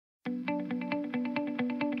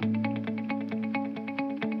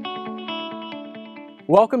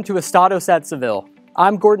Welcome to Estados at Seville.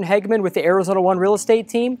 I'm Gordon Hegman with the Arizona One Real Estate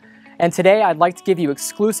Team, and today I'd like to give you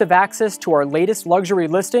exclusive access to our latest luxury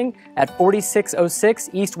listing at 4606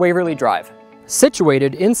 East Waverly Drive.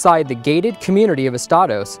 Situated inside the gated community of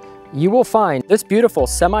Estados, you will find this beautiful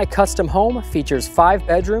semi-custom home features 5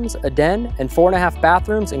 bedrooms, a den, and 4.5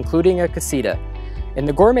 bathrooms, including a casita. In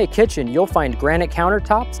the gourmet kitchen, you'll find granite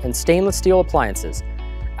countertops and stainless steel appliances.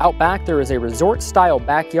 Out back, there is a resort-style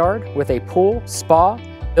backyard with a pool, spa,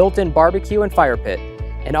 built-in barbecue and fire pit,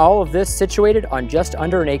 and all of this situated on just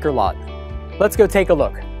under an acre lot. Let's go take a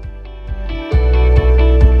look.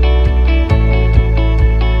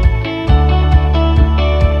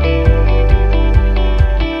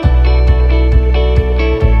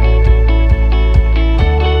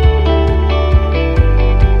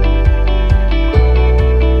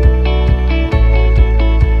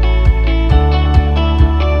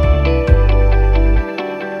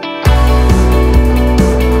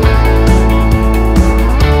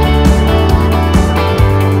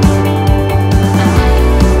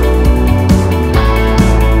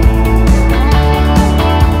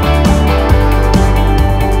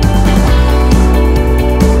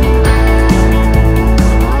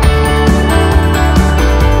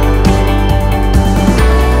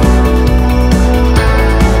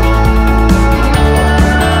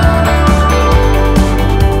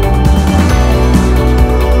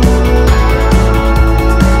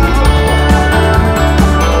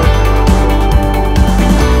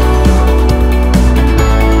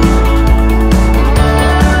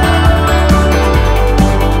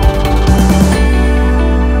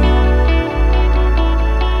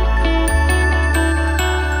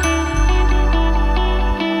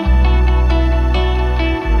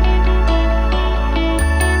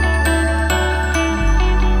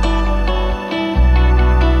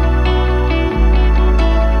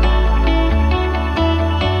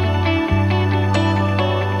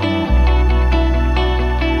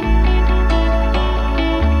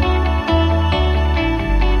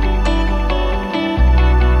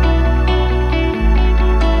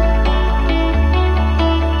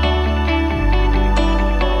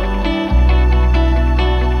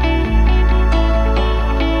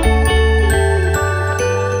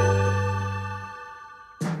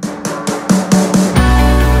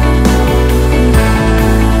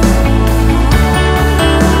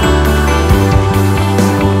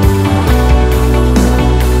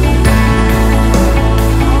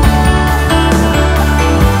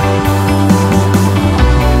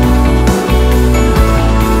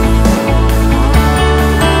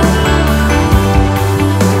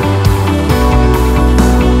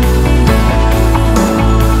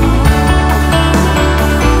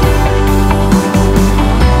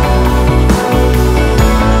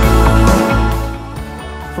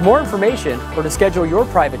 For more information or to schedule your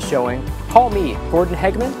private showing, call me, Gordon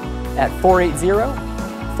Hegman, at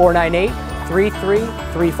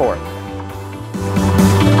 480-498-3334.